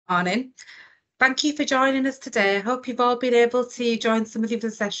Morning. Thank you for joining us today. I hope you've all been able to join some of the other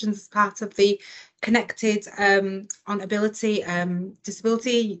sessions as part of the Connected on Ability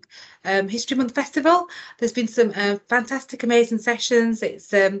Disability History Month Festival. There's been some fantastic, amazing sessions.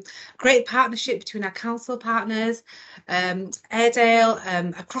 It's a great partnership between our council partners, Airedale,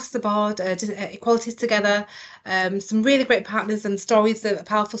 across the board, Equalities Together, some really great partners and stories,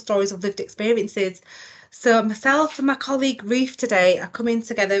 powerful stories of lived experiences. So myself and my colleague Ruth today are coming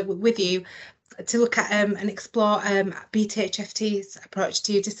together with you to look at and explore BTHFT's approach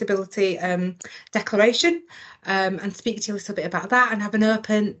to disability declaration and speak to you a little bit about that and have an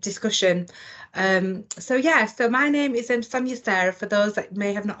open discussion. So my name is Sonia Sarah, for those that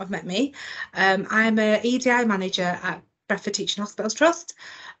may have not have met me. I'm a EDI manager at Bradford Teaching Hospitals Trust,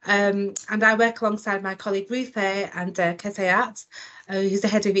 and I work alongside my colleague Ruth and Kezayat, who's the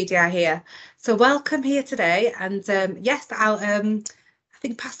head of EDI here. So welcome here today, and yes, I'll I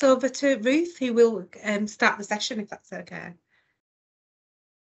think pass over to Ruth, who will start the session, if that's okay.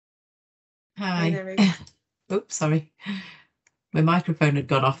 Hi. Oops, sorry. My microphone had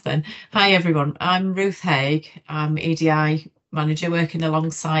gone off then. Hi, everyone. I'm Ruth Haig. I'm EDI manager working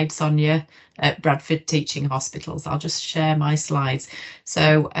alongside Sonia at Bradford Teaching Hospitals. I'll just share my slides.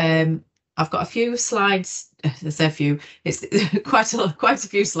 So I've got a few slides. There's a few. It's quite a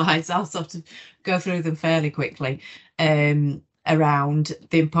few slides. I'll sort of go through them fairly quickly around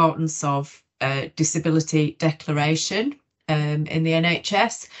the importance of disability declaration in the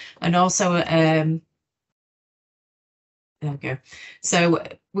NHS, and also there we go. So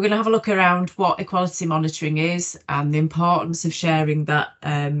we're going to have a look around what equality monitoring is and the importance of sharing that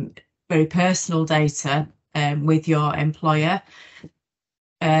very personal data with your employer.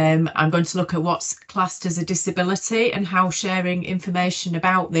 I'm going to look at what's classed as a disability and how sharing information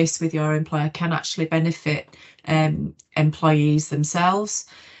about this with your employer can actually benefit employees themselves,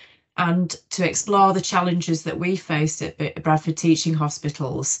 and to explore the challenges that we faced at Bradford Teaching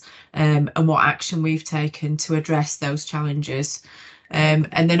Hospitals and what action we've taken to address those challenges.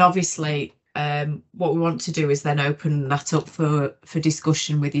 And then obviously what we want to do is then open that up for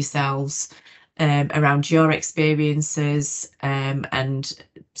discussion with yourselves around your experiences and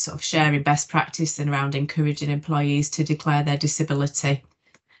sort of sharing best practice and around encouraging employees to declare their disability.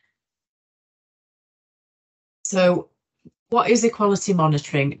 So what is equality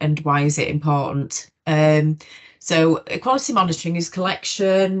monitoring and why is it important? So equality monitoring is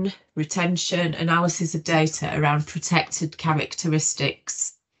collection, retention, analysis of data around protected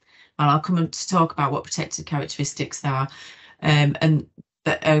characteristics. And I'll come on to talk about what protected characteristics are and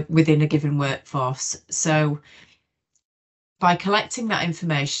that are within a given workforce. So by collecting that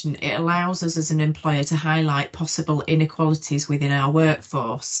information, it allows us as an employer to highlight possible inequalities within our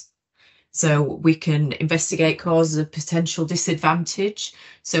workforce. So we can investigate causes of potential disadvantage.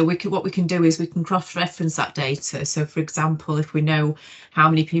 So what we can do is we can cross-reference that data. So for example, if we know how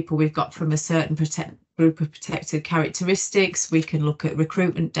many people we've got from a certain group of protected characteristics, we can look at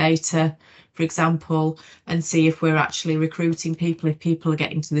recruitment data, for example, and see if we're actually recruiting people, if people are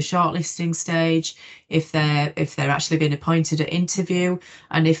getting to the shortlisting stage, if they're actually being appointed at interview.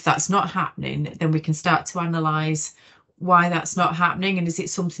 And if that's not happening, then we can start to analyse why that's not happening, and is it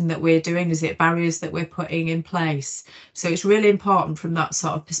something that we're doing? Is it barriers that we're putting in place? So it's really important from that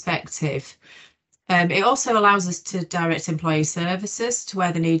sort of perspective. It also allows us to direct employee services to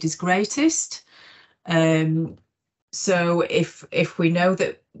where the need is greatest. So if we know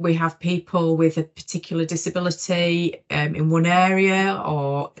that we have people with a particular disability in one area,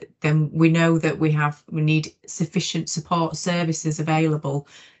 or then we know that we need sufficient support services available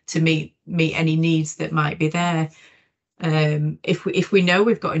to meet any needs that might be there. If we know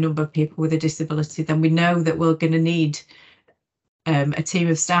we've got a number of people with a disability, then we know that we're going to need a team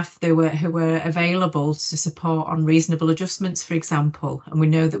of staff who were available to support on reasonable adjustments, for example, and we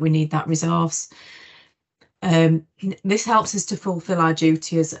know that we need that resource. This helps us to fulfil our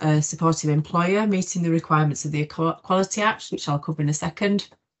duty as a supportive employer, meeting the requirements of the Equality Act, which I'll cover in a second.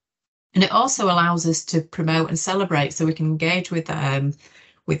 And it also allows us to promote and celebrate, so we can engage with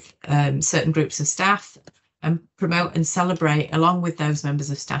certain groups of staff and promote and celebrate, along with those members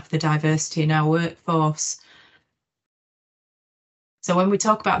of staff, the diversity in our workforce. So when we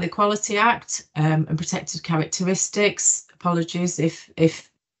talk about the Equality Act and protected characteristics, apologies if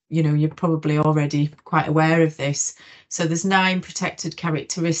you're probably already quite aware of this. So there's 9 protected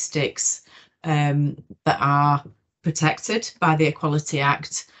characteristics that are protected by the Equality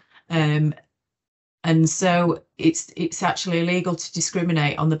Act. And so it's actually illegal to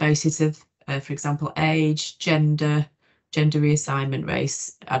discriminate on the basis of for example, age, gender reassignment,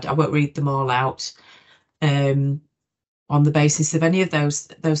 race. I won't read them all out. on the basis of any of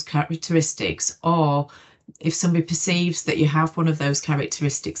those characteristics, or if somebody perceives that you have one of those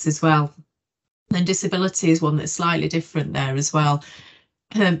characteristics as well. And disability is one that's slightly different there as well,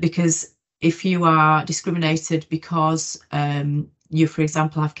 because if you are discriminated because you, for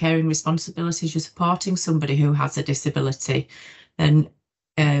example, have caring responsibilities, you're supporting somebody who has a disability, then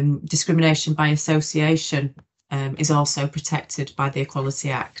discrimination by association is also protected by the Equality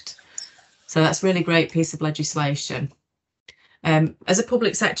Act. So that's a really great piece of legislation. As a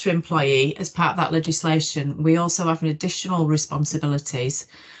public sector employee, as part of that legislation, we also have an additional responsibilities,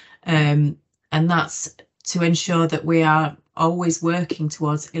 and that's to ensure that we are always working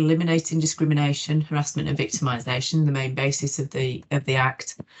towards eliminating discrimination, harassment and victimisation, the main basis of the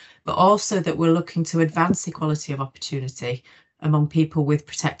Act, but also that we're looking to advance equality of opportunity among people with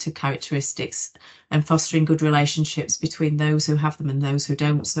protected characteristics and fostering good relationships between those who have them and those who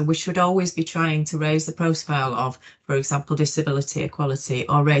don't. So we should always be trying to raise the profile of, for example, disability equality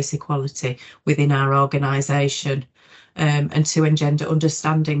or race equality within our organisation, and to engender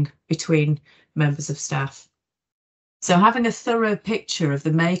understanding between members of staff. So having a thorough picture of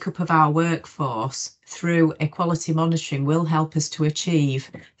the makeup of our workforce through equality monitoring will help us to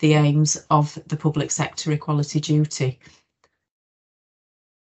achieve the aims of the public sector equality duty.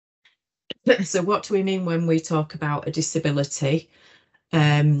 So what do we mean when we talk about a disability?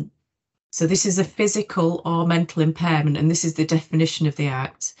 So this is a physical or mental impairment, and this is the definition of the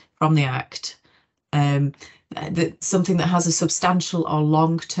Act, from the Act. Something that has a substantial or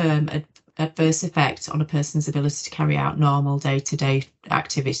long-term adverse effect on a person's ability to carry out normal day-to-day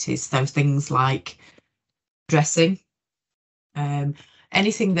activities. So things like dressing,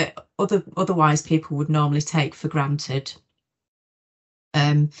 anything that otherwise people would normally take for granted.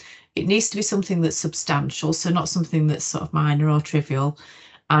 It needs to be something that's substantial, so not something that's sort of minor or trivial,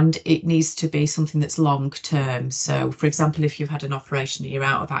 and it needs to be something that's long-term. So, for example, if you've had an operation and you're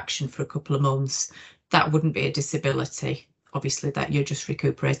out of action for a couple of months, that wouldn't be a disability. Obviously, that you're just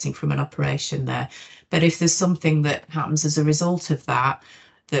recuperating from an operation there. But if there's something that happens as a result of that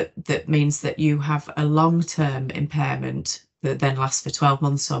means that you have a long-term impairment that then lasts for 12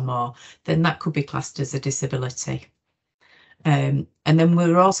 months or more, then that could be classed as a disability. And then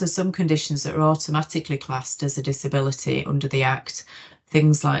there are also some conditions that are automatically classed as a disability under the Act.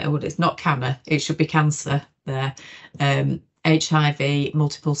 Things like, oh, it's not CAMA, it should be cancer there. HIV,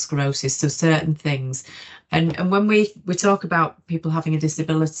 multiple sclerosis, so certain things. And when we talk about people having a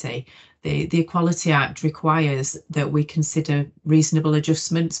disability, the Equality Act requires that we consider reasonable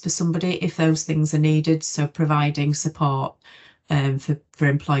adjustments for somebody if those things are needed. So providing support for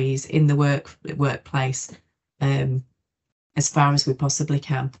employees in the workplace as far as we possibly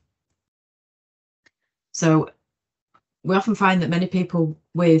can. So we often find that many people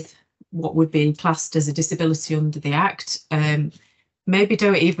with what would be classed as a disability under the Act maybe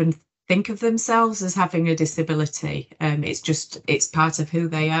don't even think of themselves as having a disability. It's part of who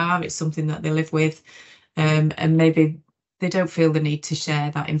they are. It's something that they live with, and maybe they don't feel the need to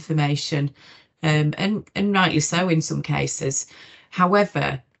share that information, and rightly so in some cases.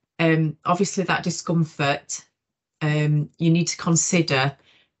 However, obviously that discomfort, you need to consider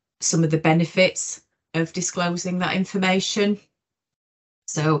some of the benefits of disclosing that information.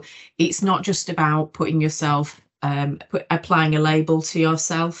 So it's not just about putting yourself, applying a label to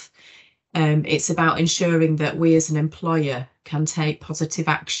yourself. It's about ensuring that we as an employer can take positive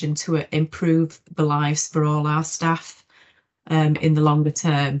action to improve the lives for all our staff in the longer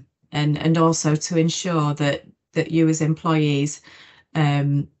term, and also to ensure that you as employees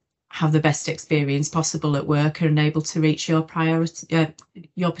have the best experience possible at work and are able to reach your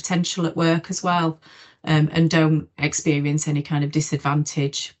your potential at work as well, and don't experience any kind of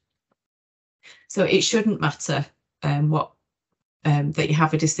disadvantage. So it shouldn't matter that you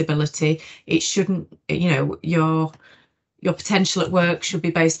have a disability. It shouldn't, your potential at work should be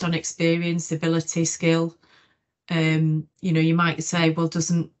based on experience, ability, skill. You might say, well,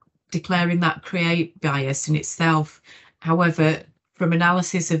 doesn't declaring that create bias in itself? However, from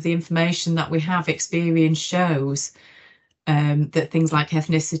analysis of the information that we have, experience shows that things like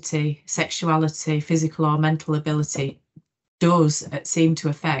ethnicity, sexuality, physical or mental ability does seem to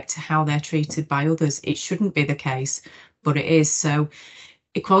affect how they're treated by others. It shouldn't be the case, but it is. So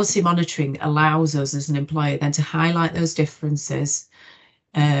equality monitoring allows us as an employer then to highlight those differences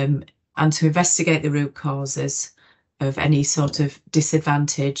and to investigate the root causes of any sort of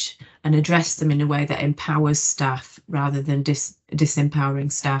disadvantage and address them in a way that empowers staff rather than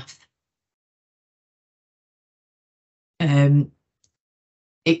disempowering staff.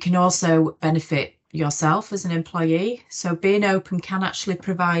 It can also benefit yourself as an employee. So being open can actually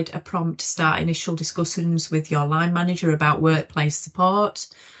provide a prompt to start initial discussions with your line manager about workplace support.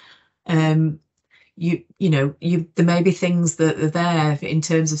 There may be things that are there in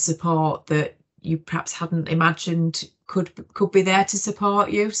terms of support that you perhaps hadn't imagined could be there to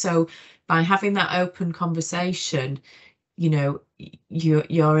support you. So by having that open conversation, you're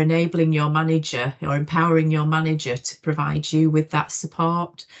enabling your manager or empowering your manager to provide you with that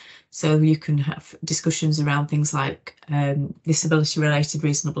support. So you can have discussions around things like disability related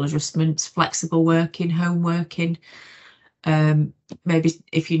reasonable adjustments, flexible working, home working. Maybe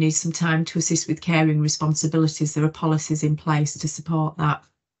if you need some time to assist with caring responsibilities, there are policies in place to support that.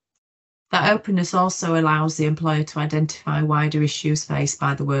 That openness also allows the employer to identify wider issues faced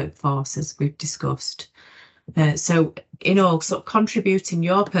by the workforce, as we've discussed. So in all, sort of contributing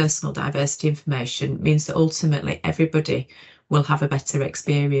your personal diversity information means that ultimately everybody will have a better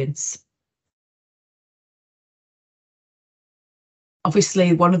experience.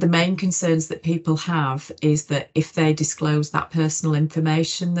 Obviously, one of the main concerns that people have is that if they disclose that personal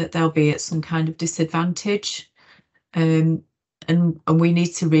information, that they'll be at some kind of disadvantage. And we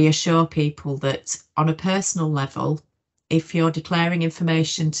need to reassure people that on a personal level, if you're declaring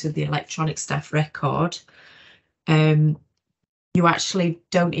information to the electronic staff record, you actually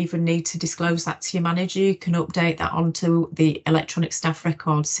don't even need to disclose that to your manager. You can update that onto the electronic staff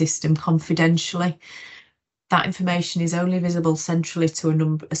record system confidentially. That information is only visible centrally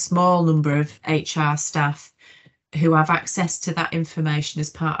to a small number of HR staff who have access to that information as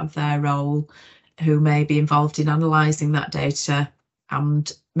part of their role, who may be involved in analysing that data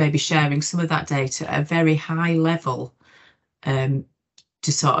and maybe sharing some of that data at a very high level to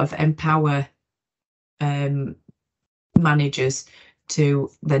sort of empower managers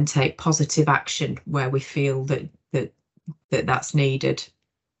to then take positive action where we feel that's needed.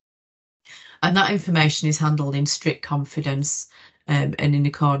 And that information is handled in strict confidence and in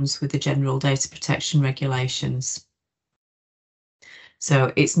accordance with the general data protection regulations.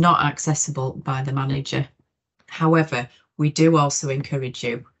 So it's not accessible by the manager. However, we do also encourage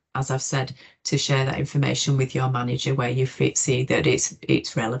you, as I've said, to share that information with your manager where you see that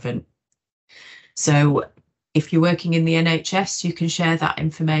it's relevant. So if you're working in the NHS, you can share that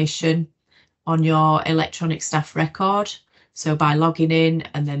information on your electronic staff record. So by logging in,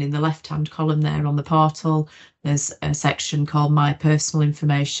 and then in the left-hand column there on the portal, there's a section called My Personal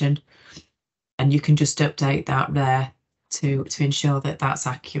Information, and you can just update that there to ensure that that's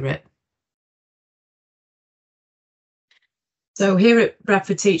accurate. So here at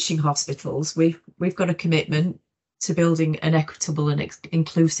Bradford Teaching Hospitals, we've got a commitment to building an equitable and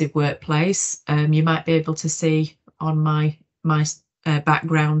inclusive workplace. You might be able to see on my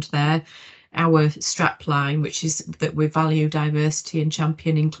background there our strapline, which is that we value diversity and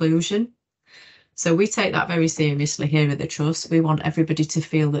champion inclusion. So we take that very seriously here at the Trust. We want everybody to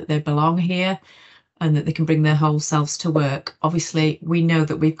feel that they belong here and that they can bring their whole selves to work. Obviously, we know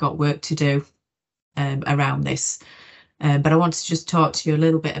that we've got work to do around this. But I want to just talk to you a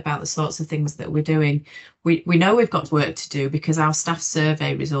little bit about the sorts of things that we're doing. We know we've got work to do because our staff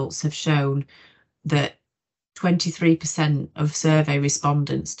survey results have shown that 23% of survey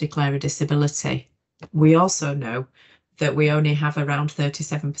respondents declare a disability. We also know that we only have around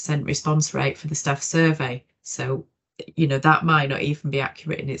 37% response rate for the staff survey. So, that might not even be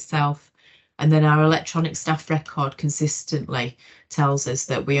accurate in itself. And then our electronic staff record consistently tells us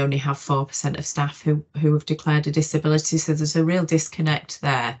that we only have 4% of staff who have declared a disability. So there's a real disconnect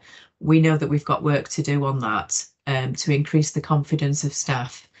there. We know that we've got work to do on that to increase the confidence of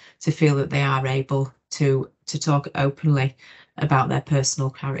staff to feel that they are able to talk openly about their personal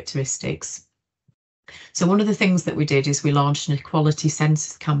characteristics. So one of the things that we did is we launched an equality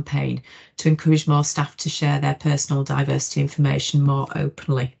census campaign to encourage more staff to share their personal diversity information more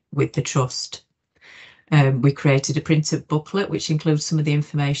openly with the Trust. We created a printed booklet which includes some of the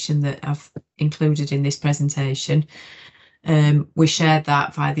information that I've included in this presentation. We shared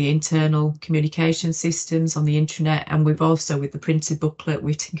that via the internal communication systems on the intranet, and we've also, with the printed booklet,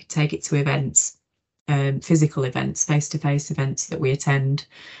 we take it to events, physical events, face-to-face events that we attend.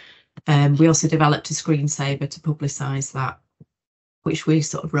 We also developed a screensaver to publicise that, which we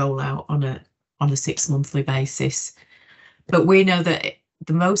sort of roll out on a 6-monthly basis. But we know that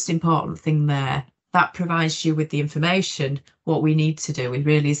the most important thing there, that provides you with the information. What we need to do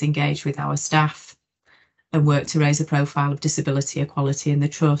really is engage with our staff and work to raise a profile of disability equality in the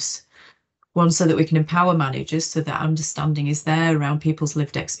Trust. One, so that we can empower managers so that understanding is there around people's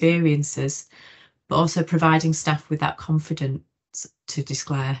lived experiences, but also providing staff with that confidence to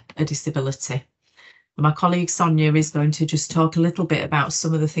declare a disability. My colleague Sonia is going to just talk a little bit about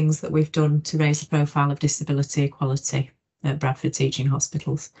some of the things that we've done to raise the profile of disability equality at Bradford Teaching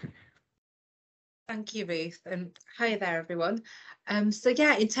Hospitals. Thank you, Ruth, and hi there, everyone. So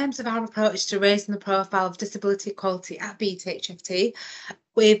yeah, in terms of our approach to raising the profile of disability equality at BTHFT,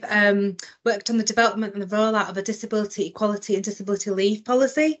 we've worked on the development and the rollout of a disability equality and disability leave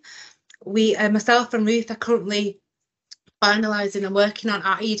policy. We, myself and Ruth, are currently finalising and working on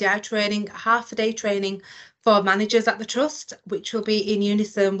our EDI training, half-a-day training for managers at the Trust, which will be in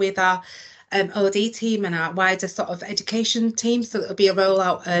unison with our OD team and our wider sort of education team, so it'll be a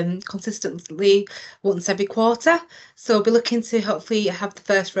rollout consistently once every quarter. So we'll be looking to hopefully have the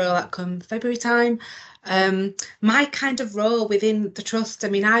first rollout come February time. My kind of role within the Trust, I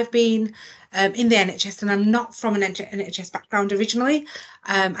mean, I've been in the NHS, and I'm not from an NHS background originally.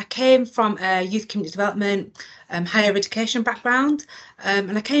 I came from a youth community development, higher education background,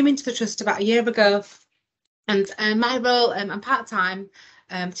 and I came into the Trust about a year ago. And my role, I'm part-time,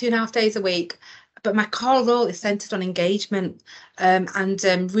 2.5 days a week, but my core role is centred on engagement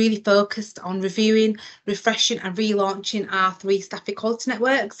and really focused on reviewing, refreshing and relaunching our 3 staff equality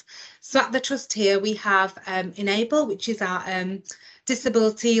networks. So at the Trust here, we have Enable, which is our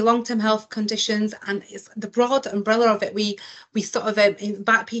disability, long-term health conditions, and it's the broad umbrella of it. We sort of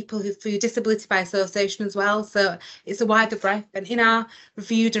invite people through disability by association as well, so it's a wider breadth. And in our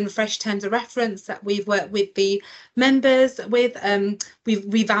reviewed and refreshed terms of reference that we've worked with the members with, we've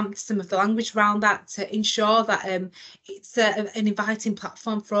revamped some of the language around that to ensure that it's an inviting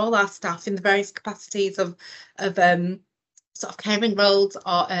platform for all our staff in the various capacities of sort of caring roles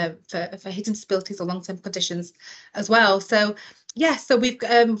or for hidden disabilities or long-term conditions as well. So yeah, so we've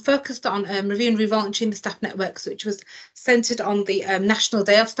focused on reviewing and relaunching the staff networks, which was centred on the National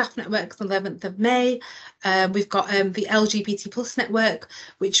Day of Staff Networks on the 11th of May. We've got the LGBT plus network,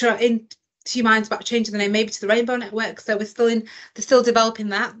 which are in 2 minds about changing the name maybe to the Rainbow Network, so they're still developing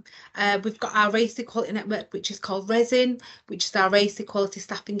that. We've got our Race Equality Network, which is called RESIN, which is our Race Equality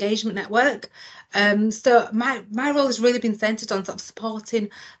Staff Engagement Network. So my role has really been centred on sort of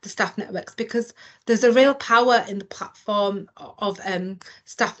supporting the staff networks, because there's a real power in the platform of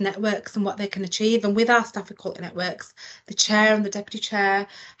staff networks and what they can achieve. And with our staff equality networks, the chair and the deputy chair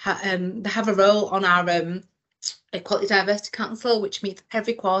they have a role on our Equality Diversity Council, which meets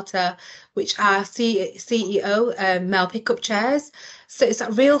every quarter, which our CEO, Mel Pickup, chairs. So it's a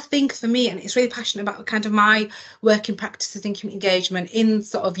real thing for me, and it's really passionate about kind of my working practices in community engagement in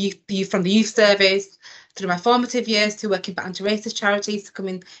sort of youth from the youth service through my formative years to working for anti-racist charities to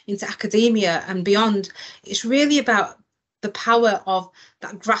coming into academia and beyond. It's really about the power of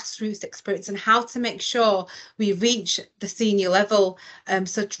that grassroots experience and how to make sure we reach the senior level,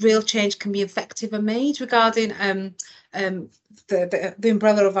 so real change can be effective and made regarding the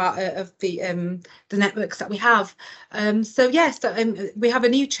umbrella of the networks that we have. So yes, we have a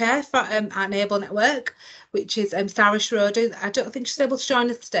new chair for our Enable network, which is Sarah Schroeder. I don't think she's able to join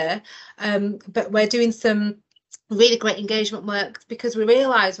us today, but we're doing some really great engagement work, because we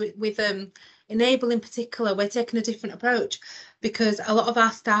realise with Enable in particular, we're taking a different approach, because a lot of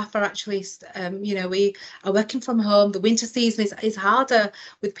our staff are actually, we are working from home. The winter season is harder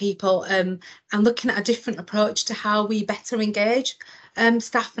with people, and looking at a different approach to how we better engage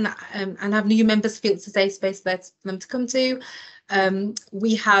staff and have new members feel it's a safe space there for them to come to.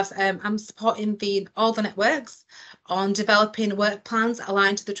 We have, I'm supporting all the networks on developing work plans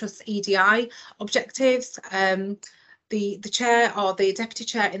aligned to the Trust's EDI objectives. The chair or the deputy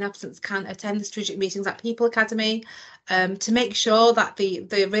chair in absence can attend the strategic meetings at People Academy to make sure that the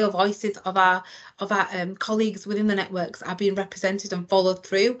real voices of our colleagues within the networks are being represented and followed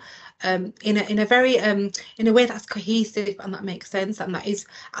through in a way that's cohesive and that makes sense, and that is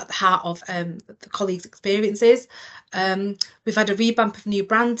at the heart of the colleagues' experiences. We've had a revamp of new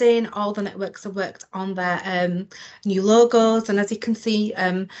branding. All the networks have worked on their new logos, and as you can see,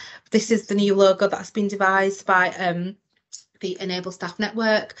 this is the new logo that's been devised by the Enable Staff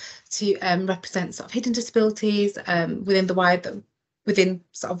Network to represent sort of hidden disabilities within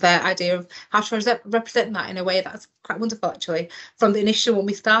sort of their idea of how to represent that in a way that's quite wonderful, actually, from the initial one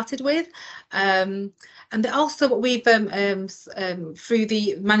we started with. And also what we've through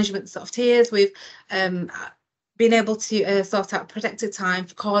the management sort of tiers, we've been able to sort out protected time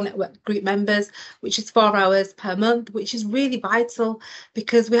for core network group members, which is 4 hours per month, which is really vital,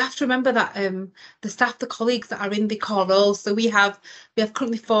 because we have to remember that the staff, the colleagues that are in the core roles, so we have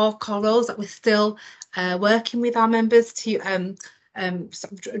currently 4 core roles that we're still working with our members to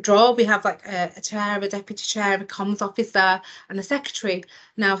sort of draw. We have like a chair, a deputy chair, a comms officer, and a secretary.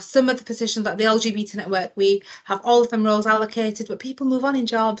 Now, some of the positions like the LGBT network, we have all of them roles allocated, but people move on in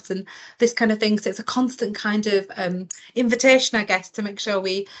jobs and this kind of thing. So it's a constant kind of invitation, I guess, to make sure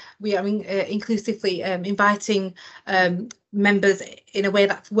we are inclusively inviting members in a way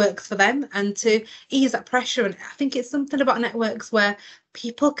that works for them and to ease that pressure. And I think it's something about networks where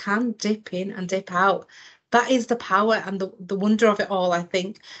people can dip in and dip out. That is the power and the wonder of it all, I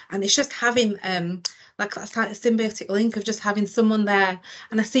think. And it's just having like that kind of symbiotic link of just having someone there.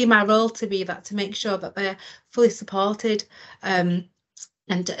 And I see my role to be that, to make sure that they're fully supported and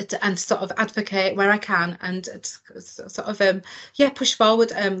sort of advocate where I can and sort of push forward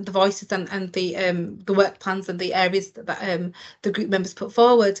the voices and the work plans and the areas that the group members put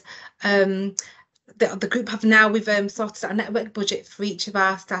forward. The group have now, we've sorted out a network budget for each of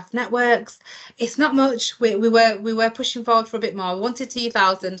our staff networks. It's not much. We were pushing forward for a bit more. We wanted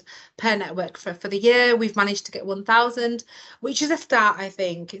 2,000 per network for the year. We've managed to get 1,000, which is a start, I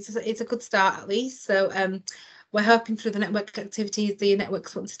think. It's a good start at least. So we're hoping through the network activities the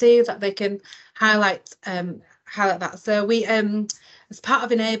networks want to do that they can highlight that. So we as part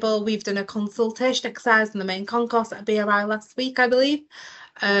of Enable, we've done a consultation exercise in the main concourse at BRI last week, I believe.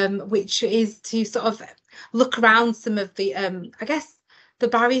 Which is to sort of look around some of the I guess the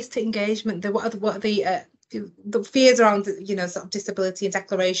barriers to engagement, what are the fears around, you know, sort of disability and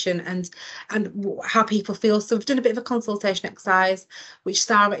declaration and how people feel. So we've done a bit of a consultation exercise which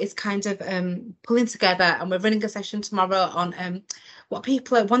Sarah is kind of pulling together, and we're running a session tomorrow on what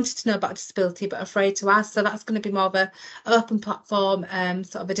people are wanting to know about disability but afraid to ask. So that's going to be more of an open platform,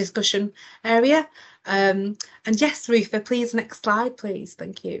 sort of a discussion area. And yes, Rufa, please, next slide, please.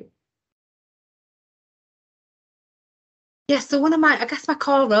 Thank you. Yes, so one of my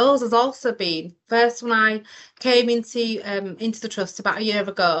core roles has also been, first when I came into the trust about a year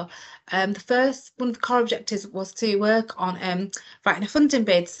ago, one of the core objectives was to work on writing a funding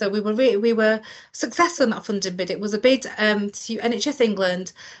bid. So we were successful in that funding bid. It was a bid to NHS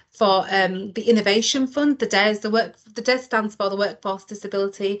England for the Innovation Fund, the DES. The DES stands for the Workforce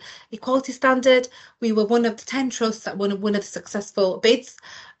Disability Equality Standard. We were one of the 10 trusts that won one of the successful bids.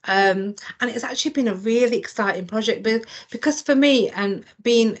 And it's actually been a really exciting project, because for me, and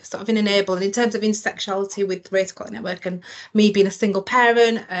being sort of in Enable and in terms of intersectionality with the Race Equality Network and me being a single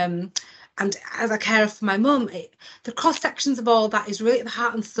parent, and as a carer for my mum, the cross sections of all that is really at the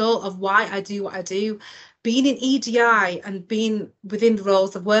heart and soul of why I do what I do. Being in EDI and being within the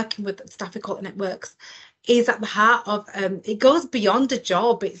roles of working with staff equality networks is at the heart of it goes beyond a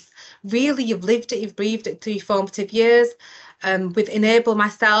job. It's really, you've lived it, you've breathed it through your formative years. With Enable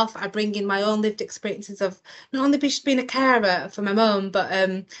myself, I bring in my own lived experiences of not only being a carer for my mum, but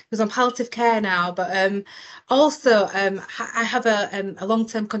who's on palliative care now, but also I have a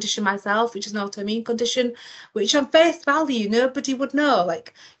long-term condition myself, which is an autoimmune condition, which on face value nobody would know,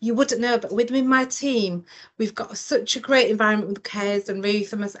 like you wouldn't know, but within my team we've got such a great environment with Kez and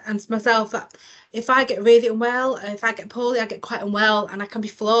Ruth and myself that if I get really unwell, if I get poorly, I get quite unwell and I can be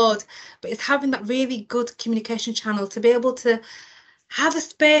flawed. But it's having that really good communication channel to be able to have a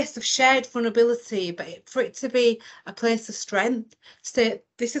space of shared vulnerability, but for it to be a place of strength, to say,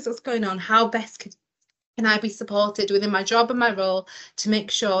 this is what's going on, how best can I be supported within my job and my role to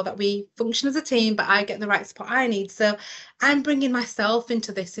make sure that we function as a team, but I get the right support I need. So I'm bringing myself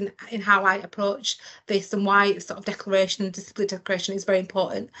into this in how I approach this and why sort of declaration and disability declaration is very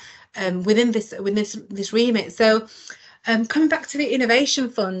important within this remit. So coming back to the Innovation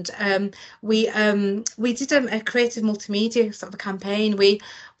Fund, we did a creative multimedia sort of campaign. We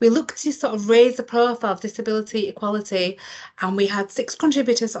looked to sort of raise the profile of disability equality, and we had 6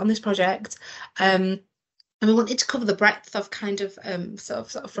 contributors on this project. And we wanted to cover the breadth of kind of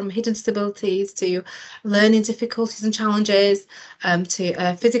sort of from hidden disabilities to learning difficulties and challenges,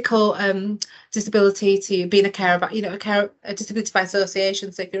 to physical disability, to being a carer, a disability by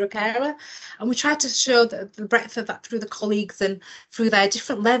association, so if you're a carer. And we tried to show the breadth of that through the colleagues and through their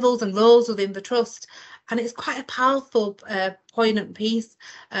different levels and roles within the trust. And it's quite a powerful, poignant piece.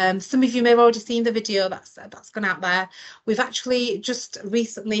 Some of you may have already seen the video that's gone out there. We've actually just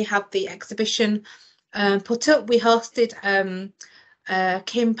recently had the exhibition put up. We hosted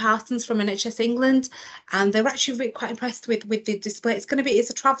Kim Parsons from NHS England, and they were actually really quite impressed with the display. It's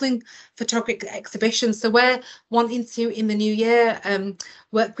a travelling photographic exhibition, so we're wanting to in the new year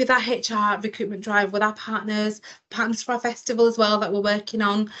work with our HR recruitment drive with our partners for our festival as well that we're working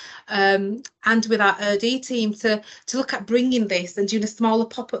on, and with our OD team to look at bringing this and doing a smaller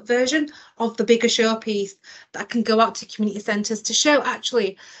pop-up version of the bigger showpiece that can go out to community centres to show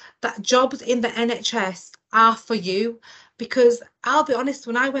actually that jobs in the NHS are for you. Because I'll be honest,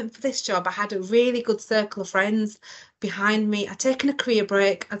 when I went for this job, I had a really good circle of friends behind me. I'd taken a career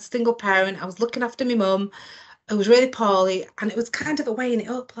break, I was a single parent, I was looking after my mum, I was really poorly, and it was kind of weighing it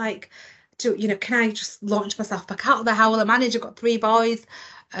up, like, can I just launch myself back out there? How will I manage? I've got 3 boys.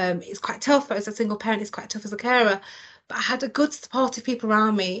 It's quite tough as a single parent, it's quite tough as a carer. But I had a good supportive people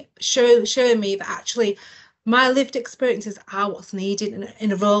around me showing me that actually my lived experiences are what's needed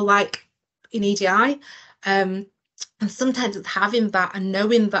in a role like in EDI. And sometimes it's having that and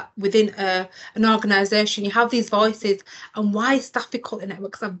knowing that within an organisation you have these voices, and why staff equality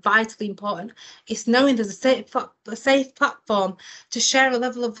networks are vitally important. It's knowing there's a safe platform to share a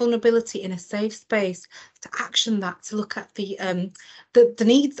level of vulnerability in a safe space, to action that, to look at the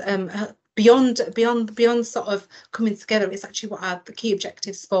needs beyond sort of coming together. It's actually what are the key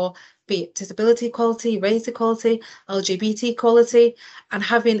objectives for, be it disability equality, race equality, LGBT equality, and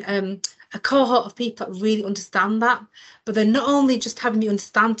having a cohort of people that really understand that. But they're not only just having the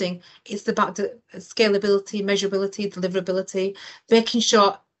understanding, it's about the scalability, measurability, deliverability, making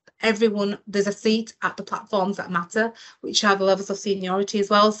sure there's a seat at the platforms that matter, which are the levels of seniority as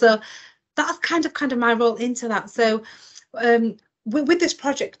well. So that's kind of my role into that. So with this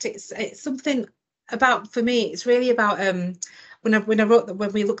project, it's something about, for me, it's really about when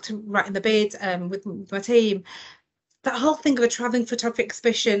we looked to writing the bid with my team, that whole thing of a travelling photography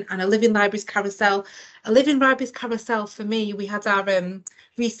exhibition and a living libraries carousel. A living libraries carousel, for me, we had our on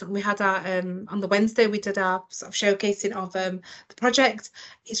the Wednesday we did our sort of showcasing of the project.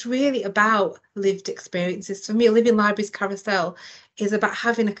 It's really about lived experiences. For me, a living libraries carousel is about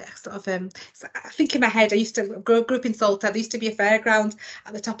having a sort of I think in my head, I used to grow up in Saltaire. There used to be a fairground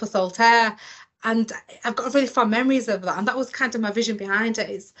at the top of Saltaire, and I've got really fond memories of that, and that was kind of my vision behind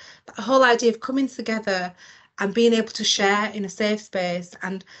it, is the whole idea of coming together and being able to share in a safe space,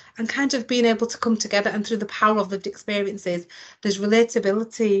 and kind of being able to come together, and through the power of lived experiences, there's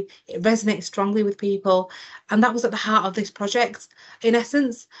relatability. It resonates strongly with people, and that was at the heart of this project, in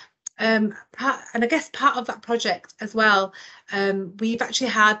essence. And I guess part of that project as well, we've actually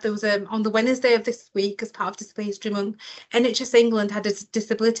there was on the Wednesday of this week, as part of Disability History Month, NHS England had a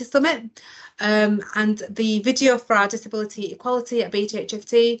disability summit, and the video for our disability equality at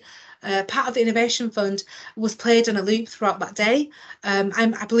BTHFT, part of the Innovation Fund, was played on a loop throughout that day.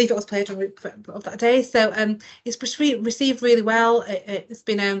 I believe it was played on a loop of that day. So it's received really well. It's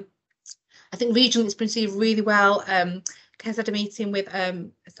been, I think regionally it's been received really well. Kes had a meeting with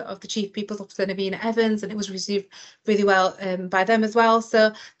sort of the Chief People's Officer, Navina Evans, and it was received really well by them as well.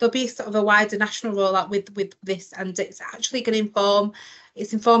 So there'll be sort of a wider national rollout with this, and it's actually going to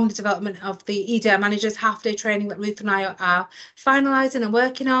inform the development of the EDI managers half-day training that Ruth and I are finalising and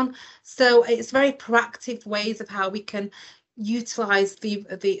working on. So it's very proactive ways of how we can utilise the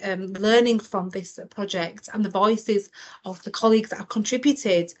learning from this project and the voices of the colleagues that have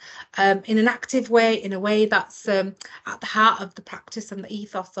contributed in an active way, in a way that's at the heart of the practice and the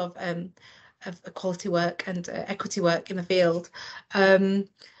ethos of equality work and equity work in the field. So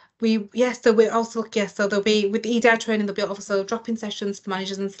we're also so there'll be, with the EDI training, there'll be also drop-in sessions for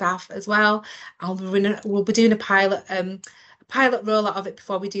managers and staff as well, and we'll be doing a pilot rollout of it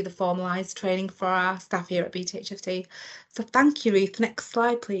before we do the formalised training for our staff here at BTHFT. So thank you, Ruth. Next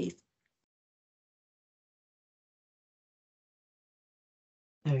slide, please.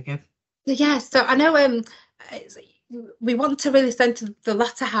 There we go. Yeah, so I know we want to really centre the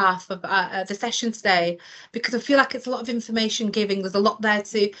latter half of the session today, because I feel like it's a lot of information giving. There's a lot there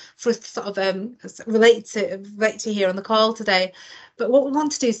for us to sort of relate to here on the call today. But what we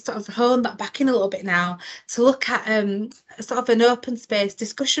want to do is sort of hone that back in a little bit now, to look at sort of an open space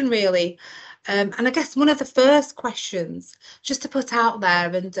discussion, really. And I guess one of the first questions, just to put out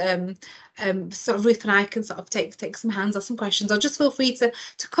there, and sort of Ruth and I can sort of take some hands on some questions, or just feel free to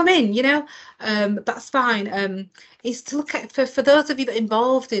come in, that's fine, is to look at, for those of you that are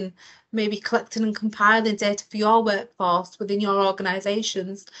involved in maybe collecting and compiling data for your workforce within your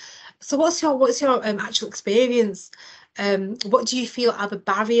organisations. So what's your actual experience? What do you feel are the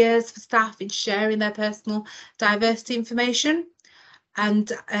barriers for staff in sharing their personal diversity information?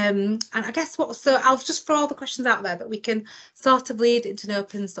 And I guess so I'll just throw all the questions out there that we can sort of lead into an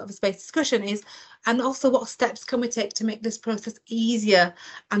open sort of space discussion and also what steps can we take to make this process easier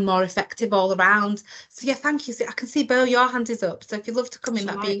and more effective all around. So yeah, thank you. So I can see, Bo, your hand is up, so if you'd love to come in,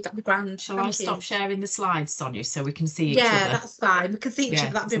 that'd be grand. Shall I stop sharing the slides, Sonia, so we can see each other? Yeah, that's fine, we can see each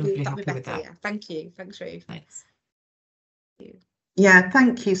other. That'd be better. Yeah, thank you. Thanks, Ruth. Thanks. Thank you. Yeah,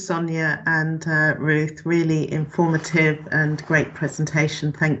 thank you, Sonia and Ruth. Really informative and great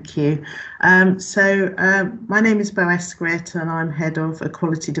presentation. Thank you. My name is Bo Esquret and I'm Head of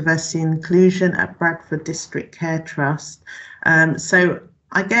Equality, Diversity and Inclusion at Bradford District Care Trust.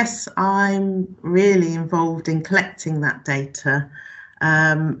 I guess I'm really involved in collecting that data,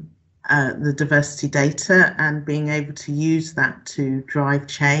 the diversity data, and being able to use that to drive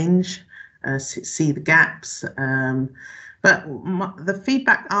change, see the gaps. But the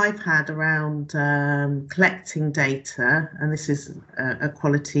feedback I've had around collecting data, and this is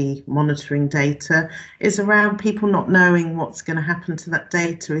equality monitoring data, is around people not knowing what's going to happen to that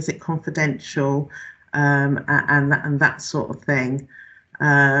data. Is it confidential, and that sort of thing.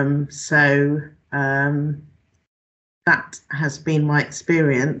 That has been my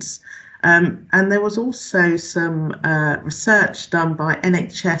experience. And there was also some research done by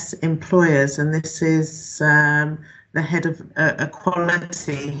NHS employers, and this is the head of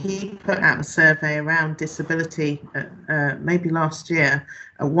equality. He put out a survey around disability maybe last year,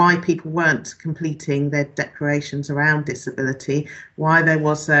 why people weren't completing their declarations around disability, why there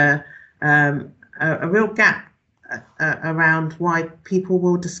was a real gap around why people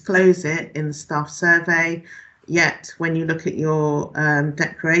will disclose it in the staff survey, yet when you look at your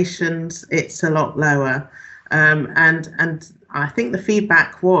declarations, it's a lot lower. And I think the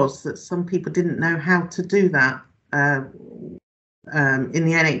feedback was that some people didn't know how to do that. In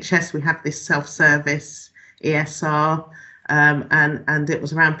the NHS, we have this self-service ESR, and it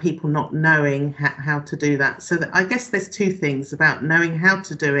was around people not knowing how to do that. So I guess there's two things about knowing how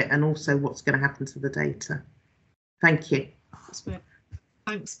to do it and also what's going to happen to the data. Thank you.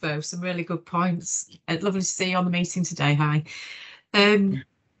 Thanks, Bo. Some really good points. Lovely to see you on the meeting today. Hi.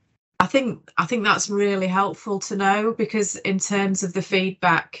 I think that's really helpful to know, because in terms of the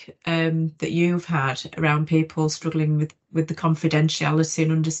feedback that you've had around people struggling with the confidentiality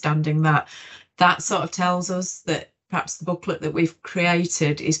and understanding that sort of tells us that perhaps the booklet that we've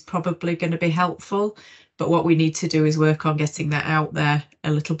created is probably going to be helpful, but what we need to do is work on getting that out there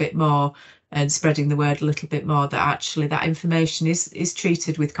a little bit more and spreading the word a little bit more, that actually that information is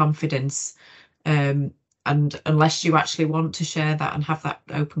treated with confidence. And unless you actually want to share that and have that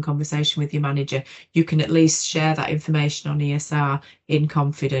open conversation with your manager, you can at least share that information on ESR in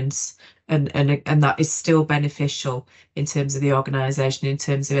confidence, and that is still beneficial in terms of the organisation, in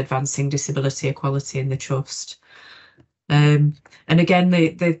terms of advancing disability equality in the trust. And again,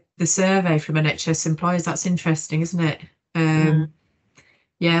 the survey from NHS employers, that's interesting, isn't it?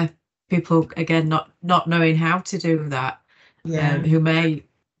 Yeah, people again not knowing how to do that, who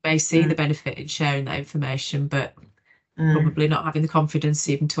may see the benefit in sharing that information, but probably not having the confidence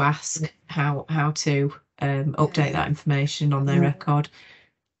even to ask how to update that information on their record.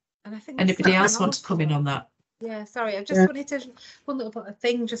 And I think anybody else want to come in on that? Yeah, sorry, I just wanted to one little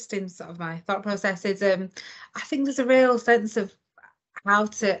thing just in sort of my thought process is I think there's a real sense of how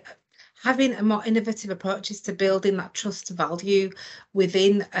to having a more innovative approaches to building that trust value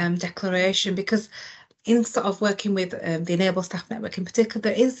within declaration, because in sort of working with the Enable Staff Network in particular,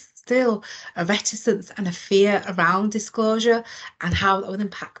 there is still a reticence and a fear around disclosure and how that will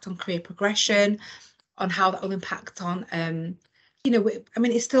impact on career progression, on how that will impact on, you know, I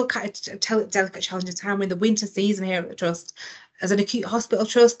mean, it's still kind of a delicate, challenging time. We're in the winter season here at the Trust. As an acute hospital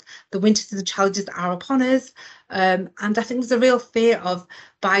trust, the winter season challenges are upon us. And I think there's a real fear of,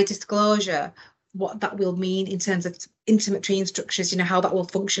 by disclosure, what that will mean in terms of intimate training structures, you know, how that will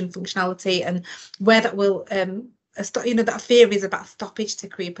functionality, and where that will, you know, that fear is about stoppage to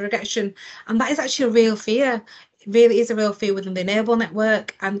career progression. And that is actually a real fear. It really is a real fear within the Enable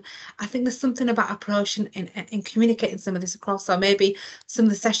network. And I think there's something about approaching and communicating some of this across. So maybe some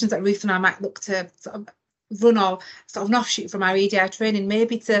of the sessions that Ruth and I might look to sort of run, or sort of an offshoot from our EDI training,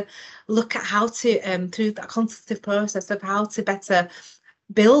 maybe to look at how to, through that consultative process of how to better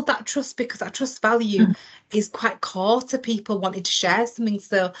build that trust, because that trust value is quite core to people wanting to share something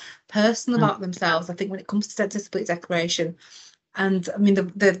so personal about themselves. I think when it comes to disability declaration, and I mean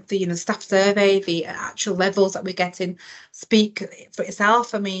the you know, staff survey, the actual levels that we're getting speak for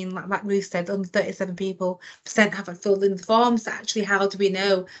itself. I mean, like Ruth said, only 37% haven't filled in the forms. So actually, how do we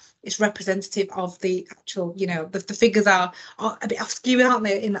know it's representative of the actual, you know, the figures are a bit off-skewing, aren't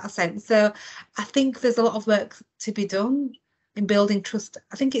they, in that sense? So I think there's a lot of work to be done in building trust.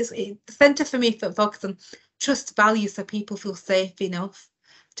 I think it's the centre for me for focus on trust value, so people feel safe enough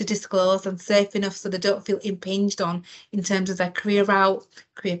to disclose and safe enough so they don't feel impinged on in terms of their career route,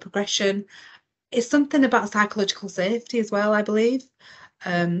 career progression. It's something about psychological safety as well, I believe,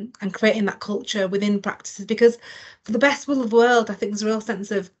 and creating that culture within practices, because for the best will of the world, I think there's a real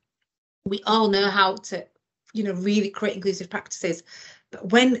sense of we all know how to really create inclusive practices.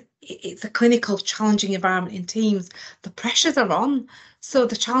 But when it's a clinical, challenging environment in teams, the pressures are on. So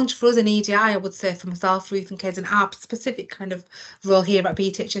the challenge for us in EDI, I would say for myself, Ruth and Kez, and our specific kind of role here at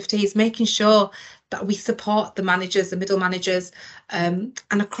BTHFT is making sure that we support the managers, the middle managers, and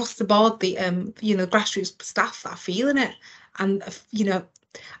across the board, the grassroots staff that are feeling it. And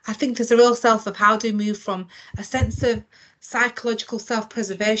I think there's a real self of how do we move from a sense of psychological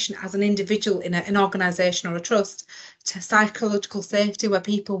self-preservation as an individual in an organisation or a trust to psychological safety, where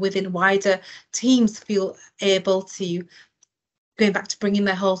people within wider teams feel able to, going back to bringing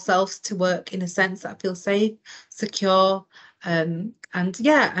their whole selves to work in a sense that feels safe, secure, and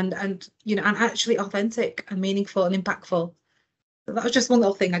actually authentic and meaningful and impactful. So that was just one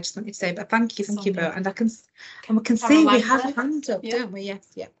little thing I just wanted to say, but thank you, Bo. And we can see we have a hand up, don't we? Yes,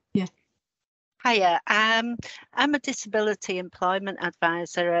 yeah. Hiya, I'm a disability employment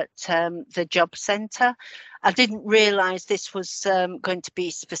advisor at the Job Centre. I didn't realise this was going to be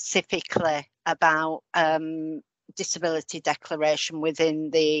specifically about disability declaration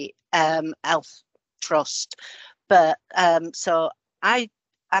within the Health Trust, but so I've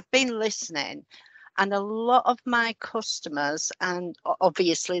been listening, and a lot of my customers, and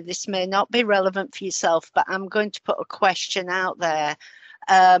obviously this may not be relevant for yourself, but I'm going to put a question out there.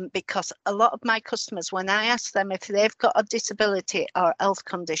 Because a lot of my customers, when I ask them if they've got a disability or health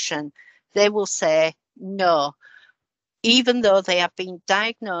condition, they will say no, even though they have been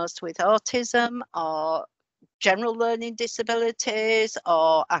diagnosed with autism or general learning disabilities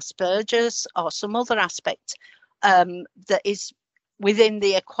or Asperger's or some other aspect that is within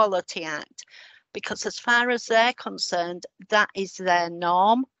the Equality Act, because as far as they're concerned, that is their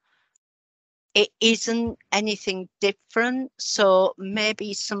norm. It isn't anything different. So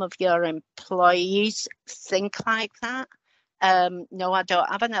maybe some of your employees think like that. No, I don't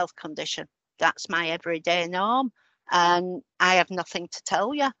have an health condition. That's my everyday norm, and I have nothing to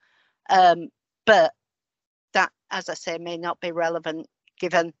tell you. But that, as I say, may not be relevant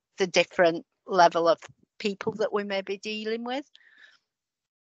given the different level of people that we may be dealing with.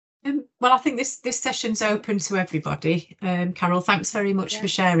 Well, I think this session's open to everybody. Carol, thanks very much for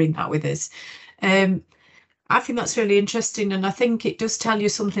sharing that with us. I think that's really interesting, and I think it does tell you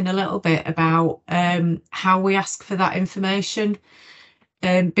something a little bit about how we ask for that information,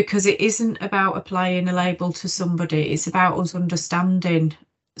 because it isn't about applying a label to somebody. It's about us understanding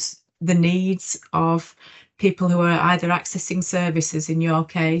the needs of people who are either accessing services in your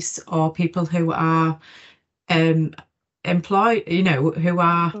case, or people who are employed, who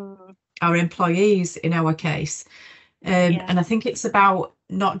are our employees in our case. And I think it's about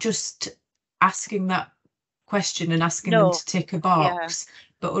not just asking that question and asking them to tick a box,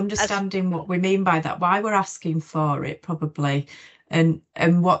 but understanding what we mean by that, why we're asking for it probably, and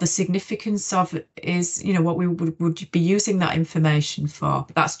what the significance of it is, what we would be using that information for.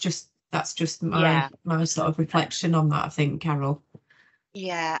 That's just my sort of reflection on that, I think, Carol.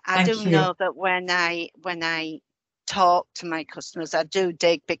 Yeah, I do know that when I talk to my customers, I do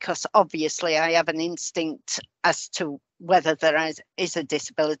dig, because obviously I have an instinct as to whether there is a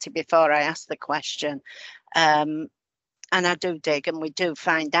disability before I ask the question. And I do dig, and we do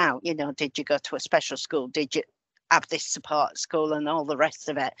find out, did you go to a special school? Did you have this support at school and all the rest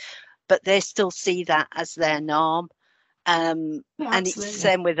of it? But they still see that as their norm. And it's the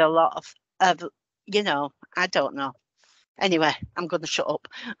same with a lot of, I don't know. Anyway, I'm going to shut up.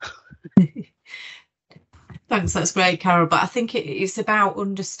 Thanks, that's great, Carol. But I think it's about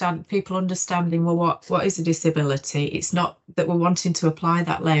people understanding, well, what is a disability? It's not that we're wanting to apply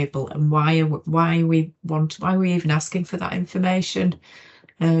that label, and why are we even asking for that information?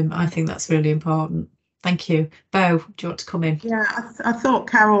 I think that's really important. Thank you. Bo, do you want to come in? Yeah, I thought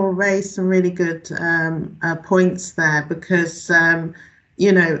Carol raised some really good points there, because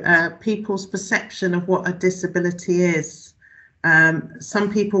people's perception of what a disability is.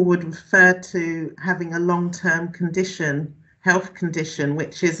 Some people would refer to having a long-term health condition,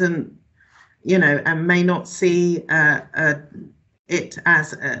 which isn't, and may not see it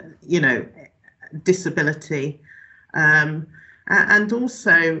as a, disability. And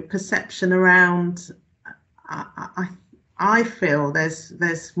also perception around, I feel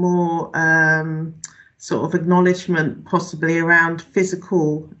there's more sort of acknowledgement possibly around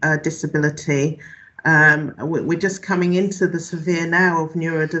physical disability. We're just coming into the severe now of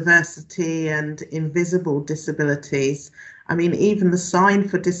neurodiversity and invisible disabilities. I mean, even the sign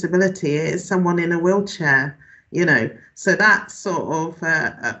for disability is someone in a wheelchair, so that sort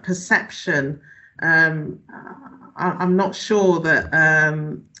of perception, I'm not sure that,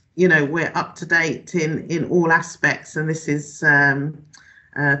 we're up to date in all aspects, and this is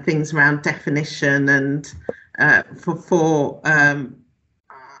things around definition and I'm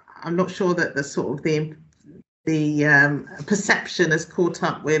not sure that the sort of the perception has caught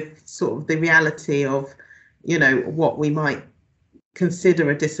up with sort of the reality of, you know, what we might consider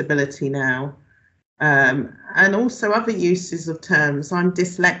a disability now. And also other uses of terms. I'm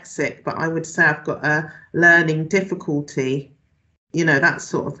dyslexic, but I would say I've got a learning difficulty, you know, that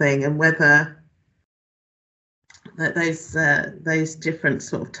sort of thing, and whether that those different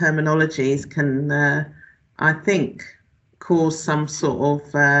sort of terminologies can, I think, cause some sort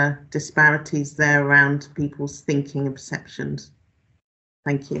of disparities there around people's thinking and perceptions.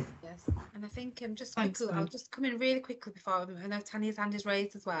 Thank you. Yes, and I think just quickly, I'll just come in really quickly before I know Tanya's hand is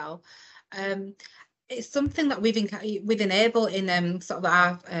raised as well. It's something that we've enabled in sort of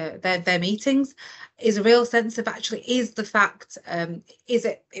our their meetings, is a real sense of actually is the fact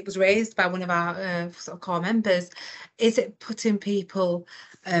it was raised by one of our sort of core members, is it putting people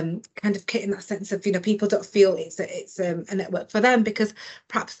kind of in that sense of, you know, people don't feel it's a network for them because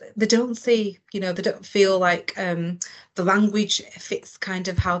perhaps they don't see, you know, they don't feel like the language fits kind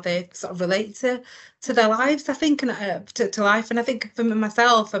of how they sort of relate to their lives, I think, and to life. And I think for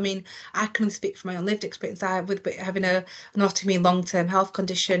myself, I mean, I can speak from my own lived experience. With having an autoimmune long-term health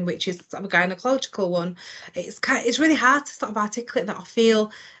condition, which is sort of a gynecological one, it's really hard to sort of articulate that. I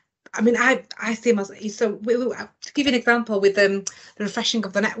feel, I mean, I see myself. So to give you an example with the refreshing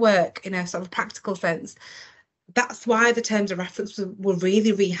of the network in a sort of practical sense, that's why the terms of reference were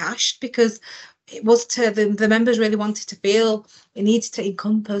really rehashed, because it was to the members really wanted to feel it needed to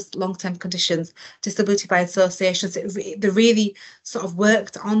encompass long-term conditions, disability by association. So they really sort of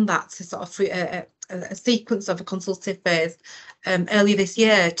worked on that to sort of a sequence of a consultative phase earlier this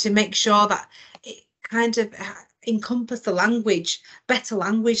year to make sure that it kind of encompass the language, better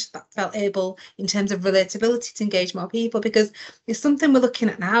language that felt able in terms of relatability to engage more people, because it's something we're looking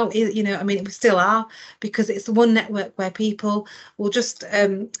at now, you know, I mean, we still are, because it's one network where people will just,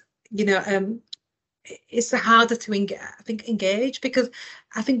 you know, it's harder to engage, because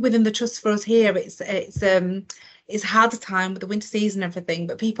I think within the trust for us here, it's a harder time with the winter season and everything,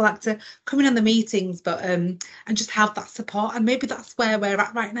 but people like to come in on the meetings, but and just have that support, and maybe that's where we're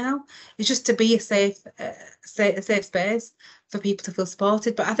at right now, is just to be a safe space for people to feel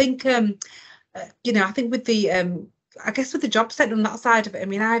supported. But I think you know, I think with the I guess with the job centre on that side of it, I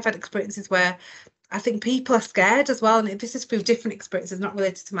mean, I've had experiences where I think people are scared as well, and this is through different experiences not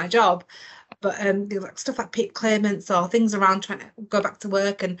related to my job, but stuff like PIP claimants or things around trying to go back to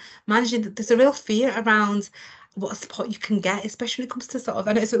work and managing that. There's a real fear around what support you can get, especially when it comes to sort of,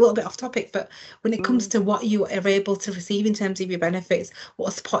 I know it's a little bit off topic, but when it comes to what you are able to receive in terms of your benefits,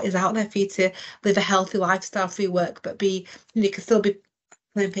 what support is out there for you to live a healthy lifestyle through work, but be, you know, you can still be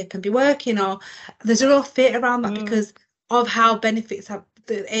playing PIP and be working, or there's a real fear around that because of how benefits have,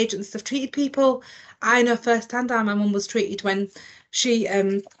 the agents have treated people. I know firsthand how my mum was treated when she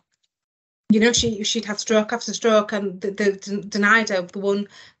you know, she'd had stroke after stroke, and they denied her the one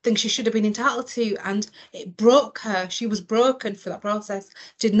thing she should have been entitled to, and it broke her. She was broken for that process,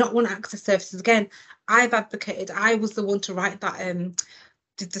 did not want to access services again. I've advocated, I was the one to write that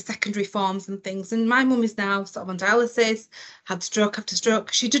did the secondary forms and things, and my mum is now sort of on dialysis, had stroke after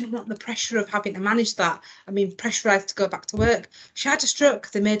stroke. She didn't want the pressure of having to manage that. I mean, pressurised to go back to work. She had a stroke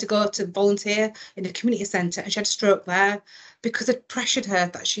because they made her go to volunteer in a community centre, and she had a stroke there because it pressured her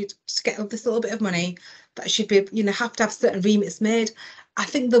that she'd get this little bit of money, that she'd be, you know, have to have certain remits made. I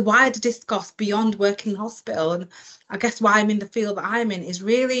think the wider discourse beyond working in hospital, and I guess why I'm in the field that I'm in, is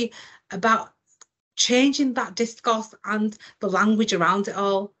really about changing that discourse and the language around it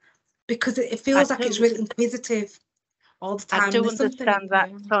all, because it feels like it's really inquisitive all the time. I do understand that,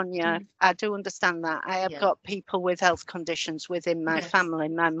 Sonia. I do understand that. I have got people with health conditions within my family.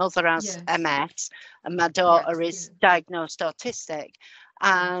 My mother has MS, and my daughter is diagnosed autistic.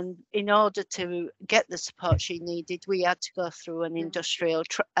 And in order to get the support she needed, we had to go through an industrial,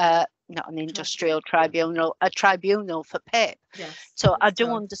 not an industrial tribunal, a tribunal for PIP. So I do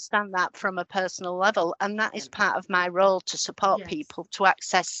understand that from a personal level, and that is part of my role, to support people to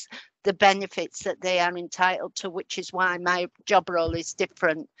access the benefits that they are entitled to, which is why my job role is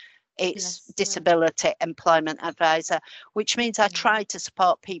different. It's disability employment advisor, which means I try to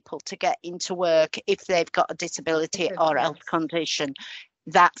support people to get into work if they've got a disability or health condition.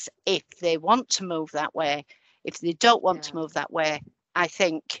 That's if they want to move that way. If they don't want to move that way, I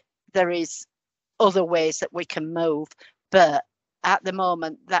think there is other ways that we can move. But at the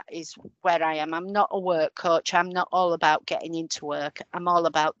moment, that is where I am. I'm not a work coach. I'm not all about getting into work. I'm all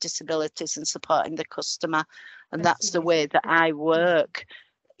about disabilities and supporting the customer. And that's the way that I work.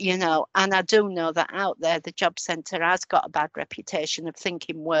 you know, and I do know that out there the job centre has got a bad reputation of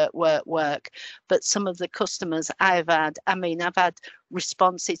thinking work, work, work. But some of the customers I've had, I mean, I've had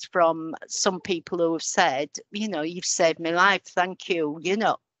responses from some people who have said, you know, you've saved my life, thank you, you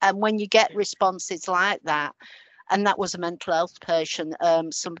know. And when you get responses like that, and that was a mental health patient,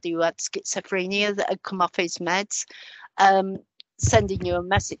 somebody who had schizophrenia that had come off his meds, sending you a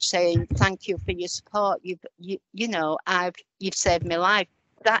message saying thank you for your support, you've saved my life.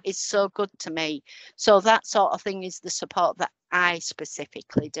 That is so good to me. So that sort of thing is the support that I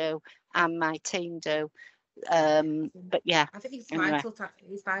specifically do and my team do. But yeah, I think it's anyway. vital.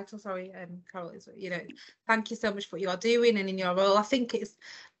 It's vital. Sorry, Carol. It's, you know, thank you so much for what you're doing and in your role. I think it's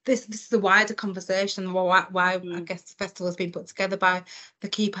this is a wider conversation. Why I guess the festival has been put together by the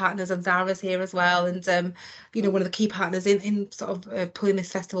key partners, and Zara's here as well, and you know, one of the key partners in sort of pulling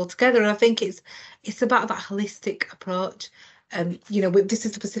this festival together. And I think it's about that holistic approach. You know, this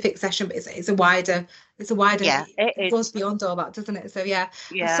is a specific session, but it's a wider. Yeah, it goes beyond all that, doesn't it? So yeah.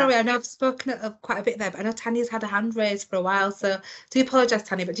 Sorry, I know I've spoken of quite a bit there, but I know Tanya's had a hand raised for a while, so do apologise,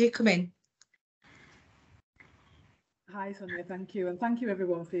 Tanya, but do come in. Hi Sonia, thank you, and thank you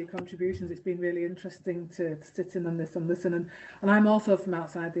everyone for your contributions. It's been really interesting to sit in on this and listen, and I'm also from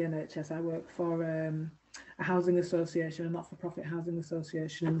outside the NHS. I work for a housing association, a not-for-profit housing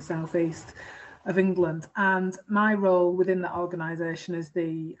association in the southeast of England, and my role within that organisation is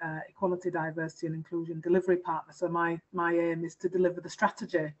the Equality, Diversity and Inclusion Delivery Partner. So my aim is to deliver the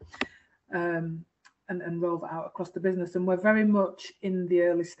strategy and roll that out across the business, and we're very much in the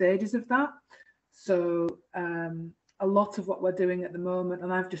early stages of that. So a lot of what we're doing at the moment,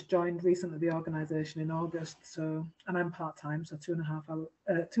 and I've just joined recently the organisation in August, so, and I'm part-time, so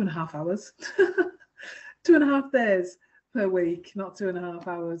 2.5 hours 2.5 days per week, not 2.5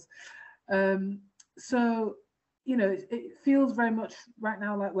 hours. So, you know, it feels very much right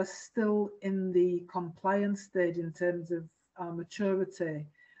now like we're still in the compliance stage in terms of our maturity.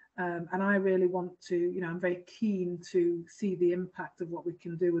 And I really want to, you know, I'm very keen to see the impact of what we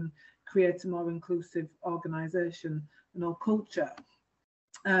can do and create a more inclusive organisation and our culture.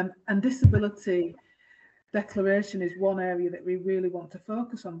 And disability declaration is one area that we really want to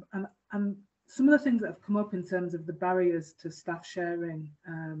focus on. And some of the things that have come up in terms of the barriers to staff sharing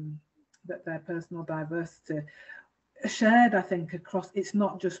that their personal diversity are shared, I think, across, it's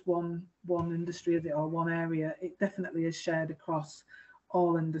not just one industry, is it, or one area. It definitely is shared across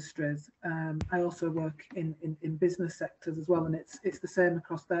all industries. I also work in business sectors as well, and it's the same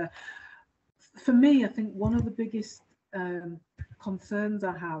across there. For me, I think one of the biggest concerns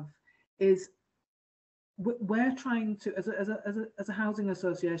I have is we're trying to, as a housing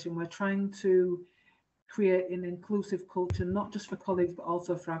association, we're trying to create an inclusive culture, not just for colleagues, but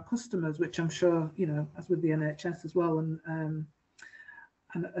also for our customers, which I'm sure, you know, as with the NHS as well, and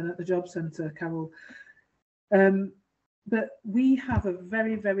at the job centre, Carol. But we have a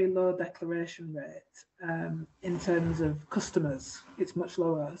very, very low declaration rate in terms of customers. It's much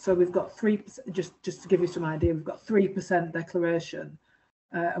lower. So we've got 3%, just to give you some idea, we've got 3% declaration.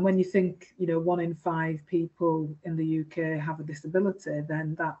 And when you think, you know, 1 in 5 people in the UK have a disability,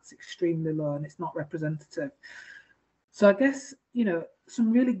 then that's extremely low and it's not representative. So I guess, you know,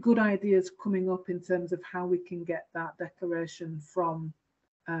 some really good ideas coming up in terms of how we can get that declaration from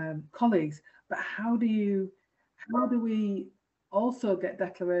colleagues. But how do we also get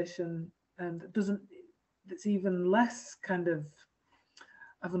declaration and that's even less kind of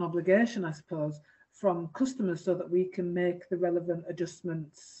an obligation, I suppose, from customers, so that we can make the relevant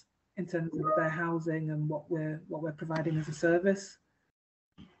adjustments in terms of their housing and what we're providing as a service.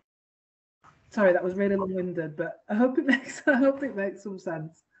 Sorry, that was really long-winded, but I hope it makes some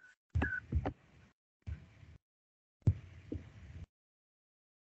sense.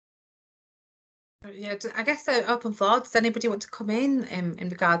 Yeah, I guess open floor. Does anybody want to come in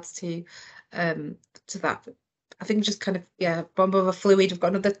regards to that? I think just kind of, yeah, bomb over fluid. We've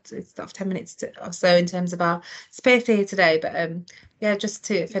got another sort of 10 minutes or so in terms of our space here today, but yeah, just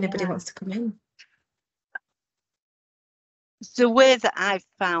to, if anybody wants to come in. The way that I've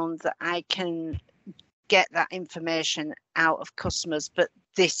found that I can get that information out of customers, but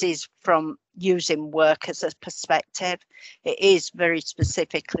this is from using work as a perspective. It is very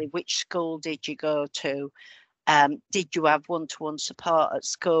specifically, which school did you go to? Did you have one-to-one support at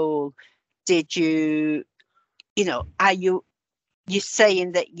school? Did you, you know, are you're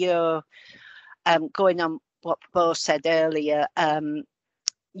saying that you're going on what Bo said earlier,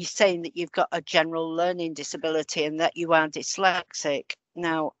 you're saying that you've got a general learning disability and that you are dyslexic.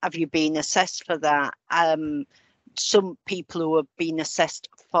 Now, have you been assessed for that? Some people who have been assessed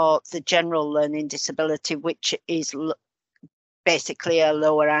for the general learning disability, which is basically a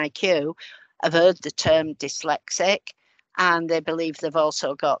lower IQ have heard the term dyslexic, and they believe they've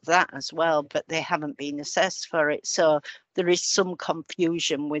also got that as well, but they haven't been assessed for it. So there is some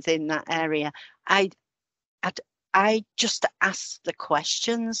confusion within that area. I just ask the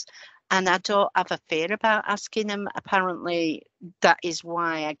questions, and I don't have a fear about asking them. Apparently, that is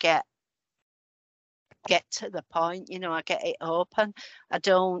why I get to the point. You know, I get it open. I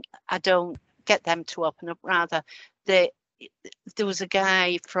don't get them to open up. Rather, there was a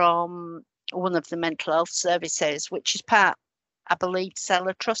guy from one of the mental health services, which is part, I believe,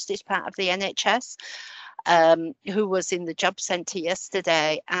 Seller Trust is part of the NHS. Who was in the job centre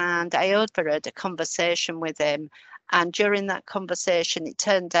yesterday, and I overheard a conversation with him. And during that conversation, it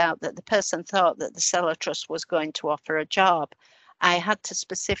turned out that the person thought that the Seller Trust was going to offer a job. I had to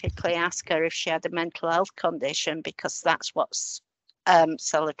specifically ask her if she had a mental health condition, because that's what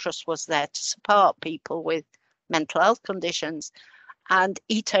Seller Trust was there to support, people with mental health conditions. And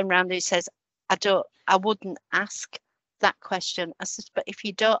he turned around and he says, I wouldn't ask that question. I said, but if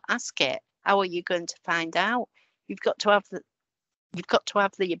you don't ask it, how are you going to find out? You've got to have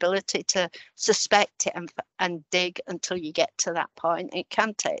the ability to suspect it and dig until you get to that point. It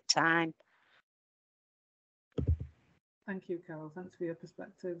can take time. Thank you, Carol. Thanks for your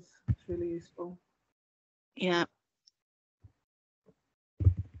perspectives. It's really useful. Yeah.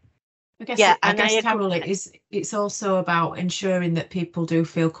 I guess, Carol, it's also about ensuring that people do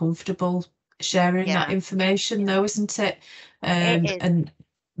feel comfortable sharing that information, though, isn't it? It is. And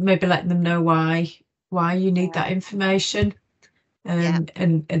maybe letting them know why you need that information, and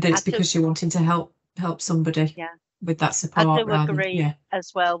that it's because you're wanting to help somebody with that support. I do agree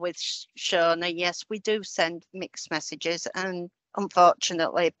as well with Shona. Yes, we do send mixed messages, and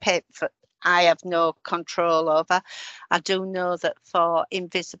unfortunately, I have no control over. I do know that for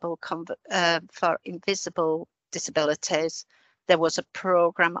invisible disabilities, there was a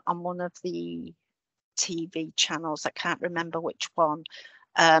programme on one of the TV channels, I can't remember which one,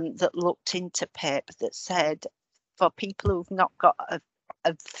 that looked into PIP, that said for people who've not got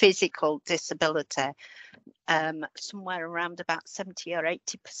a physical disability, somewhere around about 70 or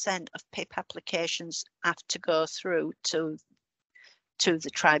 80% of PIP applications have to go through to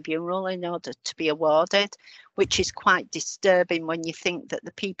the tribunal in order to be awarded, which is quite disturbing when you think that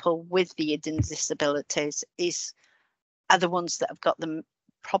the people with the hidden disabilities are the ones that have got them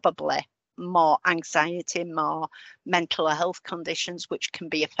probably more anxiety, more mental health conditions which can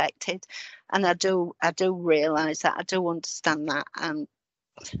be affected. And I do realise that, I do understand that, and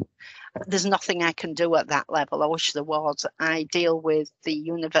there's nothing I can do at that level. I wish there was. I deal with the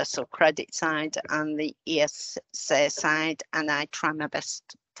universal credit side and the ESA side, and I try my best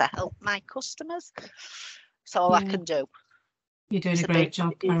to help my customers. That's all I can do. You're doing a great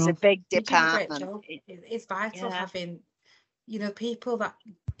job, Carol. It's a big department. It's vital having, people that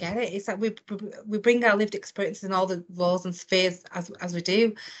get it. It's like we bring our lived experiences in all the roles and spheres as we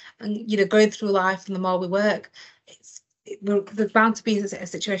do, and going through life, and the more we work, there's bound to be a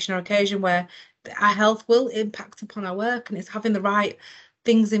situation or occasion where our health will impact upon our work, and it's having the right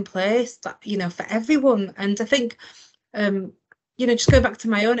things in place that for everyone. And I think just going back to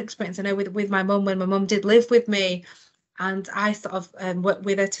my own experience, I know with my mum, when my mum did live with me, and I sort of worked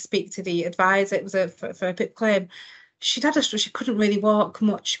with her to speak to the advisor. It was for a PIP claim. She couldn't really walk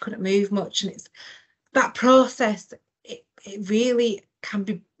much, she couldn't move much, and it's that process. It really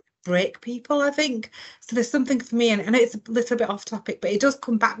can break people, I think. So there's something for me, and I know it's a little bit off topic, but it does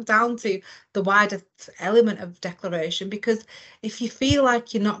come back down to the wider element of declaration, because if you feel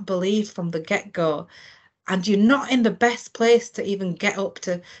like you're not believed from the get-go, and you're not in the best place to even get up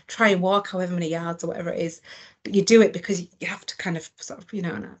to try and walk however many yards or whatever it is, but you do it because you have to kind of sort of,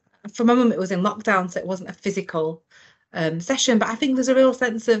 for my mum, it was in lockdown, so it wasn't a physical session, but I think there's a real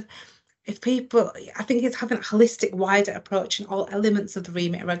sense of, I think it's having a holistic, wider approach in all elements of the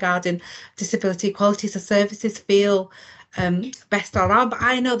remit regarding disability equality, so services feel best all around. But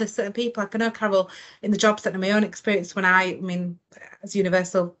I know there's certain people, like I know Carol, in the job centre, my own experience when I mean, as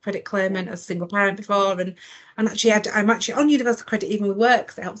universal credit claimant, as a single parent before, and actually I'm actually on universal credit even with work,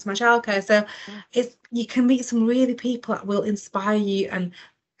 because it helps my childcare. So you can meet some really people that will inspire you and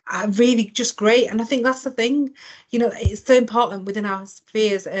are really just great. And I think that's the thing, it's so important within our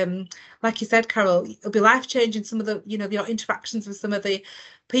spheres. Like you said, Carol, it'll be life-changing, some of the your interactions with some of the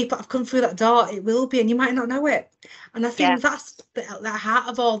people that have come through that door. It will be, and you might not know it. And I think that's the heart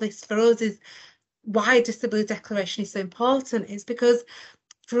of all this for us, is why disability declaration is so important. Is because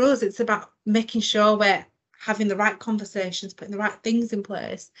for us it's about making sure we're having the right conversations, putting the right things in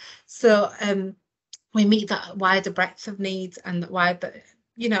place, so we meet that wider breadth of needs and that wider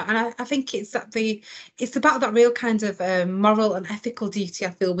you know, and I think it's about that real kind of moral and ethical duty,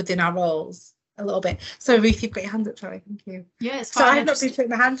 I feel, within our roles a little bit. So Ruth, you've got your hand up, sorry, thank you. Yeah, it's So fine. I've not been putting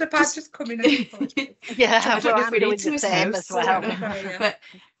my hands up, I've just come in and Yeah, I don't know if we need to the same as well. but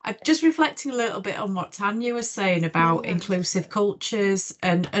I'm just reflecting a little bit on what Tanya was saying about inclusive cultures,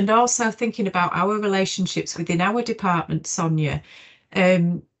 and also thinking about our relationships within our department, Sonia.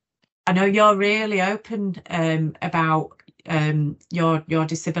 I know you're really open about your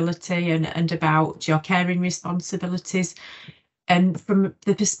disability and about your caring responsibilities. And from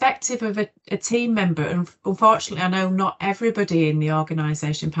the perspective of a team member, and unfortunately, I know not everybody in the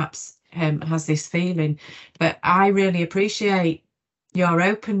organisation perhaps has this feeling, but I really appreciate your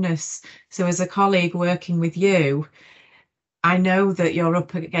openness. So as a colleague working with you, I know that you're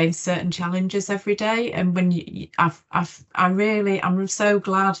up against certain challenges every day, and when I'm so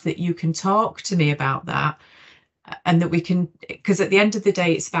glad that you can talk to me about that, and that we can, because at the end of the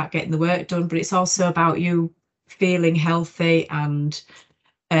day, it's about getting the work done, but it's also about you feeling healthy and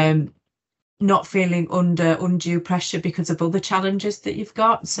not feeling under undue pressure because of other challenges that you've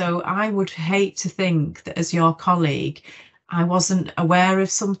got. So I would hate to think that as your colleague, I wasn't aware of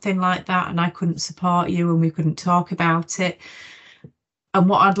something like that and I couldn't support you and we couldn't talk about it. And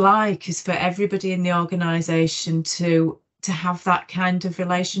what I'd like is for everybody in the organisation to have that kind of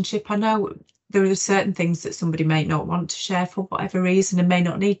relationship. I know there are certain things that somebody may not want to share for whatever reason and may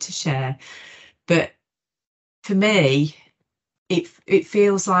not need to share. But for me, it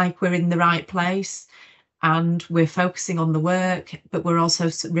feels like we're in the right place and we're focusing on the work, but we're also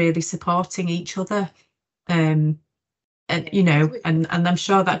really supporting each other. And you know, and I'm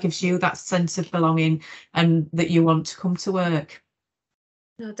sure that gives you that sense of belonging and that you want to come to work.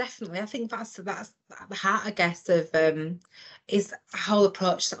 No, definitely. I think that's at the heart, I guess, of is a whole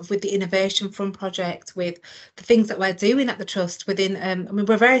approach sort of with the innovation fund project, with the things that we're doing at the trust within. I mean,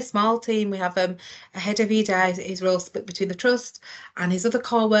 we're a very small team. We have a head of EDI, his role split between the trust and his other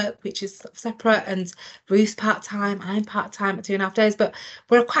core work, which is sort of separate. And Ruth's part time, I'm part time at 2.5 days. But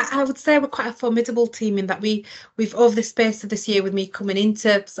I would say we're quite a formidable team in that we've over the space of this year, with me coming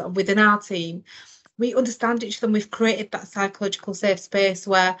into sort of within our team, we understand each other and we've created that psychological safe space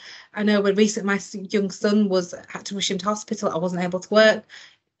where I know when recently my young son had to rush him to hospital, I wasn't able to work.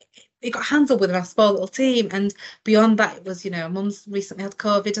 It got handled within our small little team. And beyond that, it was, you know, mum's recently had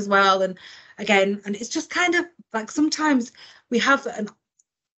COVID as well. And again, and it's just kind of like sometimes we have,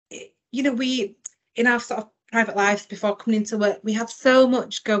 you know, we in our sort of private lives before coming into work, we have so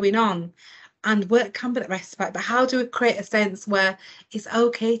much going on. And work can be at respite, but how do we create a sense where it's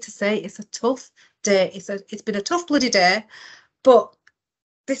okay to say it's a tough day, it's been a tough bloody day, but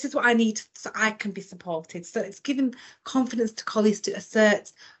this is what I need so I can be supported. So it's giving confidence to colleagues to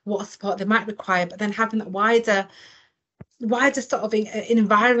assert what support they might require, but then having that wider sort of an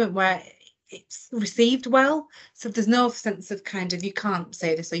environment where it's received well. So there's no sense of kind of you can't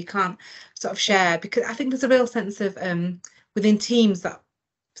say this or you can't sort of share, because I think there's a real sense of within teams, that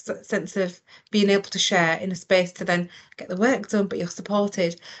sense of being able to share in a space to then get the work done, but you're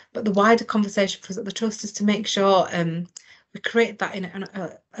supported. But the wider conversation for us at the trust is to make sure we create that in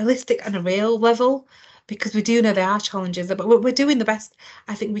a holistic and a real level, because we do know there are challenges, but we're doing the best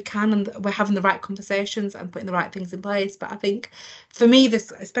I think we can, and we're having the right conversations and putting the right things in place. But I think for me,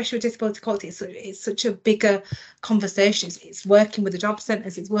 this, especially with disability equality, it's such a bigger conversation. It's working with the job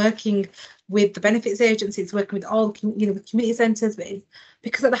centres, it's working with the benefits agency, it's working with all, you know, with community centres, but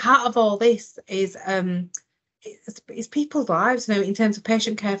because at the heart of all this is it's people's lives, you know, in terms of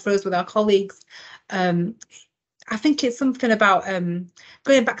patient care for us with our colleagues. I think it's something about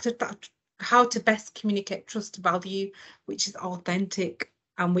going back to that, how to best communicate trust value, which is authentic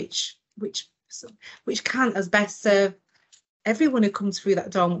and which can as best serve everyone who comes through that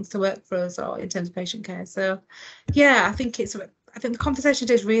door and wants to work for us, or in terms of patient care. So yeah, I think the conversation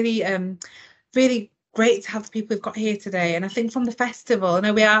today is really really great to have the people we've got here today. And I think from the festival, I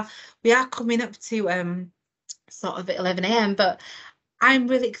know we are coming up to sort of at 11 a.m, but I'm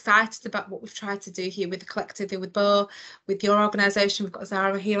really excited about what we've tried to do here with the collective, with Bo, with your organisation. We've got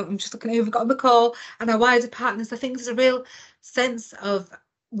Zara here. I'm just looking at who we've got on the call, and our wider partners. I think there's a real sense of,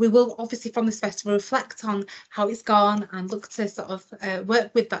 we will obviously from this festival reflect on how it's gone and look to sort of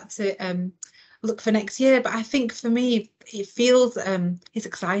work with that to look for next year. But I think for me, it feels it's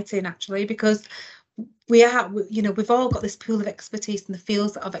exciting actually, because we are, you know, we've all got this pool of expertise and the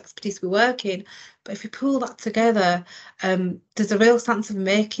fields of expertise we work in, but if we pull that together, there's a real sense of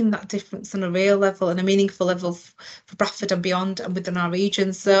making that difference on a real level and a meaningful level for Bradford and beyond and within our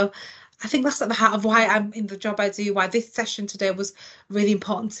region. So I think that's at the heart of why I'm in the job I do, why this session today was really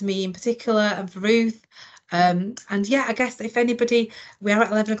important to me in particular, and for Ruth. And yeah, I guess if anybody, we are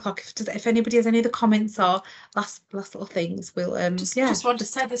at 11 o'clock. If anybody has any other comments or last little things, we'll just want to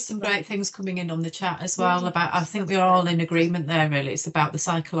say there's some great things coming in on the chat as well about, I think we're all in agreement there really. It's about the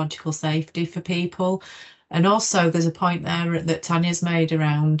psychological safety for people. And also there's a point there that Tanya's made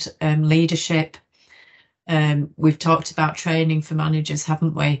around leadership. We've talked about training for managers,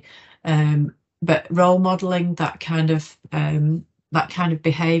 haven't we? But role modeling that kind of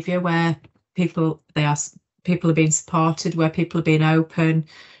behaviour where people are being supported, where people are being open,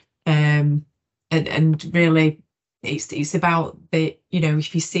 and really it's about the, you know,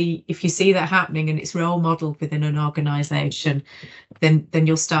 if you see that happening and it's role modelled within an organisation, then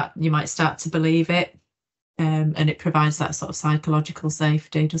you might start to believe it, and it provides that sort of psychological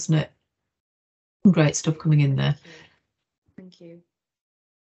safety, doesn't it? Great stuff coming in there. Thank you.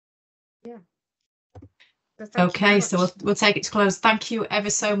 Yeah. Okay, so we'll take it to close. Thank you ever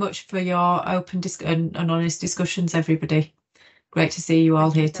so much for your open and honest discussions, everybody. Great to see you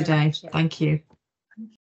all here today. Thank you.